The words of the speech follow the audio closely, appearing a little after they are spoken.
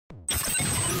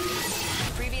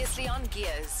previously on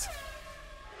Gears.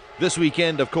 This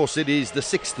weekend, of course, it is the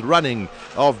 6th running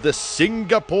of the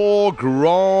Singapore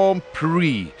Grand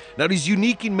Prix. Now, it is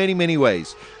unique in many, many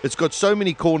ways. It's got so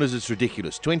many corners, it's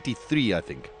ridiculous. 23, I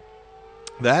think.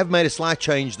 They have made a slight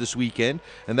change this weekend,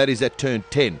 and that is at turn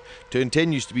 10. Turn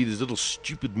 10 used to be this little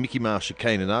stupid Mickey Mouse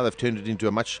chicane, and now they've turned it into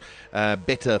a much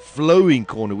better flowing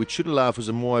corner, which should allow for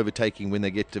some more overtaking when they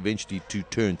get eventually to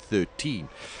turn 13.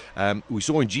 We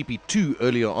saw in GP2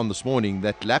 earlier on this morning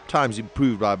that lap times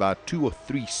improved by about 2 or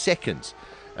 3 seconds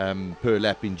per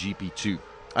lap in GP2.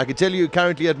 I can tell you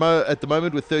currently at the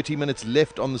moment, with 30 minutes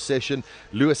left on the session,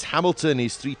 Lewis Hamilton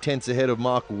is 3/10 ahead of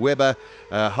Mark Webber.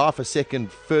 Half a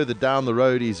second further down the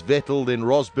road is Vettel, then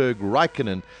Rosberg,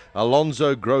 Raikkonen,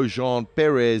 Alonso, Grosjean,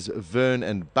 Perez, Verne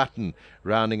and Button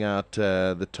rounding out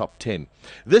the top 10.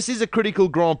 This is a critical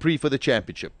Grand Prix for the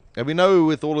championship. And we know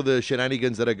with all of the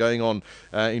shenanigans that are going on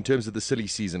in terms of the silly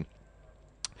season,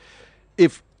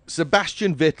 if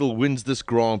Sebastian Vettel wins this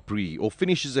Grand Prix or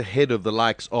finishes ahead of the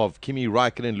likes of Kimi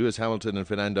Raikkonen, Lewis Hamilton and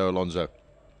Fernando Alonso,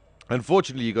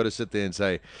 unfortunately you've got to sit there and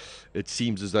say it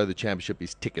seems as though the championship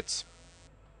is tickets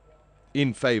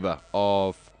in favor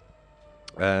of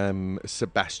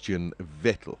Sebastian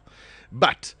Vettel.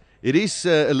 But it is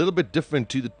a little bit different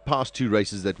to the past two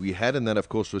races that we had, and that, of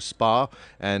course, was Spa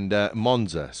and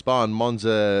Monza. Spa and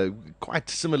Monza, quite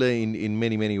similar in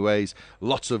many, many ways.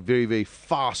 Lots of very, very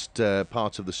fast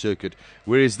parts of the circuit,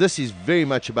 whereas this is very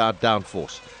much about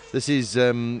downforce. This is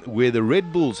where the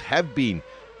Red Bulls have been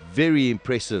very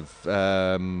impressive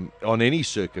on any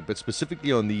circuit, but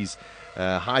specifically on these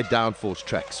high downforce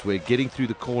tracks, where getting through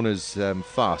the corners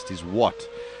fast is what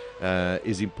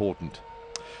is important.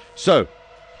 So,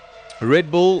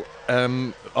 Red Bull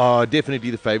are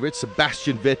definitely the favourites.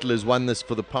 Sebastian Vettel has won this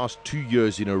for the past 2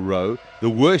 years in a row. The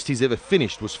worst he's ever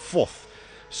finished was 4th.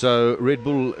 So Red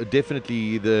Bull are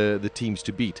definitely the teams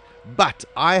to beat. But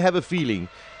I have a feeling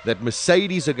that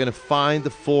Mercedes are going to find the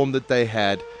form that they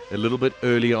had a little bit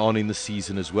earlier on in the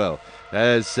season as well.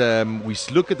 As we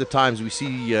look at the times, we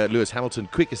see Lewis Hamilton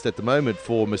quickest at the moment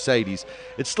for Mercedes.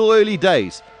 It's still early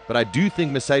days, but I do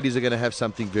think Mercedes are going to have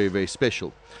something very, very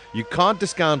special. You can't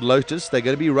discount Lotus. They're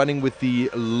going to be running with the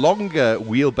longer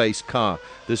wheelbase car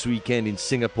this weekend in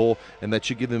Singapore, and that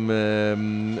should give them,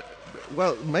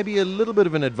 well, maybe a little bit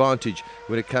of an advantage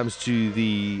when it comes to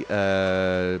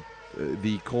the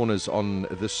corners on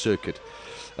this circuit.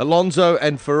 Alonso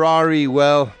and Ferrari,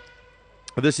 well,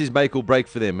 this is make or break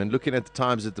for them. And looking at the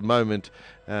times at the moment,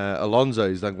 Alonso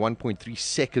is like 1.3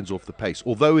 seconds off the pace,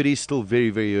 although it is still very,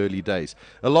 very early days.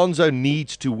 Alonso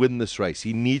needs to win this race.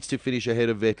 He needs to finish ahead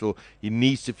of Vettel. He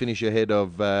needs to finish ahead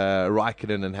of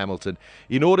Raikkonen and Hamilton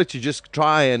in order to just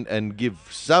try and give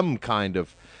some kind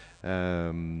of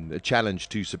a challenge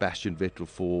to Sebastian Vettel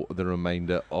for the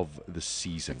remainder of the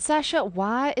season. Sasha,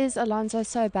 why is Alonso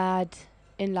so bad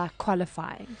in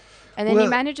qualifying? And then he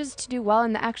manages to do well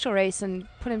in the actual race and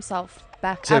put himself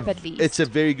back up at least. It's a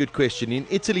very good question. In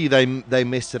Italy, they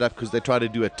messed it up because they tried to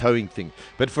do a towing thing.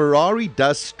 But Ferrari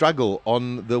does struggle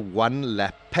on the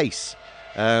one-lap pace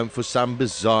for some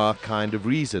bizarre kind of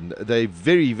reason. They're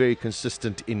very, very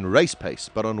consistent in race pace,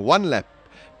 but on one-lap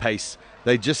pace,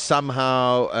 they just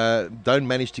somehow don't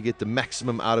manage to get the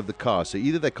maximum out of the car. So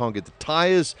either they can't get the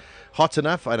tires hot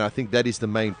enough, and I think that is the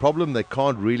main problem. They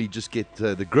can't really just get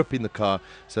the grip in the car,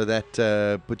 so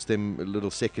that puts them a little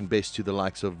second best to the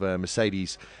likes of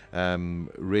Mercedes,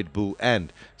 Red Bull,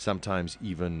 and sometimes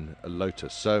even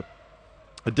Lotus. So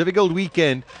a difficult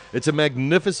weekend. It's a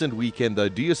magnificent weekend, though.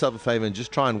 Do yourself a favor and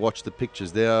just try and watch the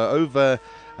pictures. There are over,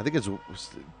 I think it's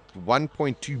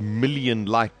 1.2 million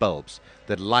light bulbs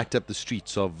that light up the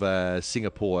streets of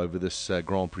Singapore over this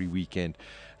Grand Prix weekend.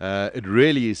 It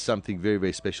really is something very,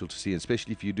 very special to see,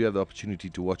 especially if you do have the opportunity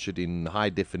to watch it in high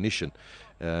definition.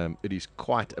 It is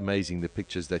quite amazing, the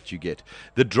pictures that you get.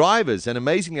 The drivers, and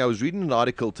amazingly, I was reading an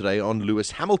article today on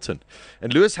Lewis Hamilton.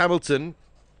 And Lewis Hamilton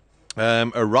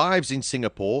arrives in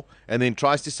Singapore and then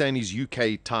tries to stay in his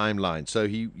UK timeline. So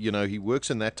he works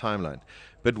in that timeline.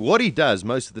 But what he does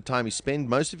most of the time, he spends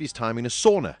most of his time in a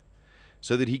sauna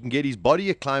so that he can get his body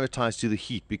acclimatized to the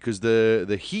heat, because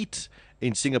the heat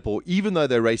in Singapore, even though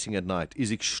they're racing at night, is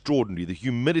extraordinary. The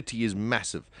humidity is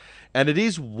massive. And it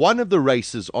is one of the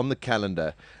races on the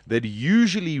calendar that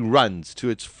usually runs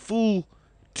to its full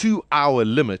 2-hour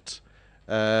limit,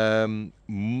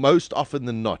 most often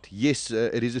than not. Yes,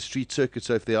 it is a street circuit,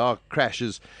 so if there are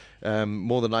crashes,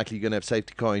 more than likely you're going to have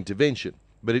safety car intervention.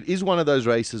 But it is one of those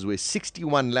races where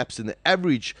 61 laps in the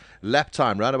average lap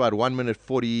time, around about 1 minute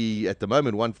 40 at the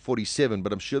moment, 1:47.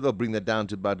 But I'm sure they'll bring that down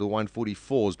to about the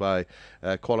 1:44s by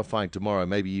qualifying tomorrow,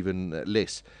 maybe even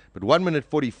less. But 1 minute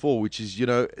 44, which is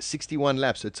 61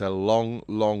 laps. It's a long,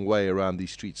 long way around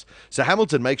these streets. So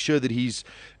Hamilton makes sure that he's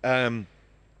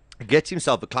gets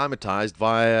himself acclimatized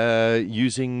via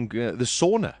using the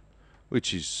sauna,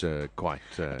 which is quite.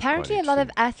 Apparently, quite a lot of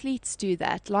athletes do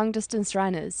that. Long distance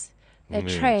runners. They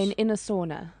train in a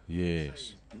sauna.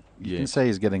 Yes. You can say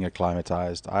he's getting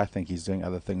acclimatized. I think he's doing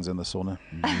other things in the sauna.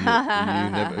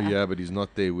 Yeah, but he's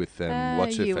not there with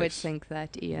what's her You face. would think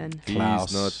that, Ian.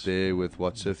 Klaus. He's not there with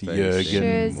what's her face. Jürgen.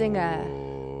 Scherzinger.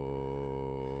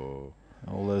 Oh.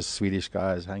 All those Swedish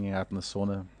guys hanging out in the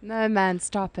sauna. No, man,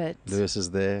 stop it. Lewis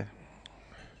is there.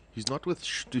 He's not with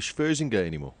Scherzinger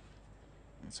anymore.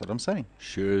 That's what I'm saying.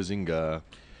 Scherzinger.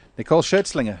 Nicole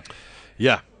Scherzinger.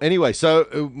 Yeah. Anyway, so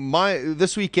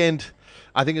this weekend,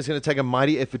 I think it's going to take a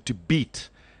mighty effort to beat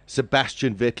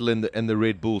Sebastian Vettel and the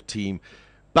Red Bull team.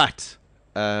 But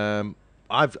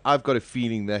I've got a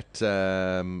feeling that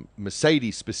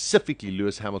Mercedes, specifically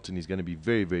Lewis Hamilton, is going to be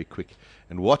very, very quick.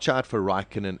 And watch out for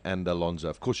Raikkonen and Alonso.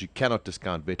 Of course, you cannot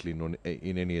discount Vettel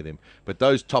in any of them. But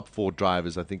those top 4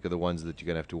 drivers, I think, are the ones that you're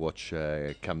going to have to watch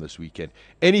come this weekend.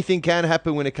 Anything can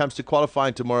happen when it comes to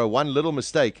qualifying tomorrow. One little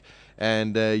mistake,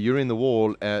 and you're in the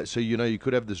wall. So, you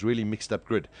could have this really mixed up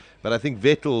grid. But I think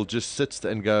Vettel just sits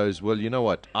and goes, well, you know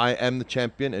what? I am the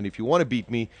champion, and if you want to beat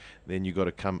me, then you got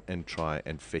to come and try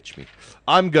and fetch me.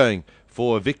 I'm going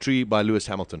for a victory by Lewis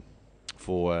Hamilton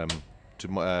for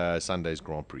Sunday's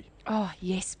Grand Prix. Oh,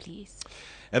 yes, please.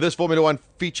 And this Formula One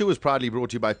feature was proudly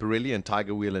brought to you by Pirelli and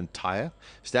Tiger Wheel and Tyre.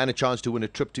 Stand a chance to win a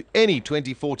trip to any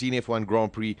 2014 F1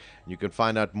 Grand Prix. And you can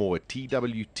find out more at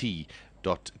twt.to.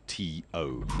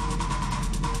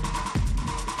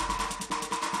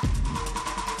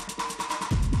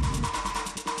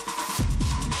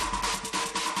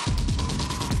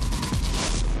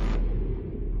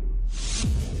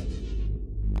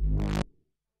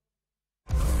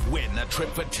 Win a trip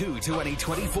for 2 to any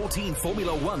 2014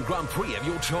 Formula One Grand Prix of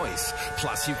your choice.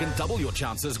 Plus, you can double your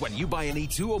chances when you buy any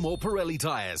 2 or more Pirelli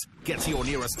tyres. Get to your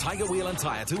nearest Tiger Wheel and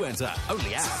Tyre to enter.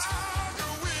 Only at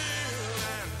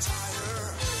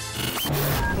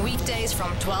Weekdays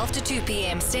from 12 to 2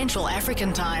 p.m. Central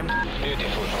African Time.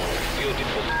 Beautiful,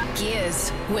 beautiful.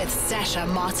 Gears with Sasha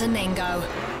Martinengo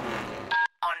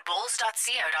on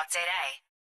bulls.co.za.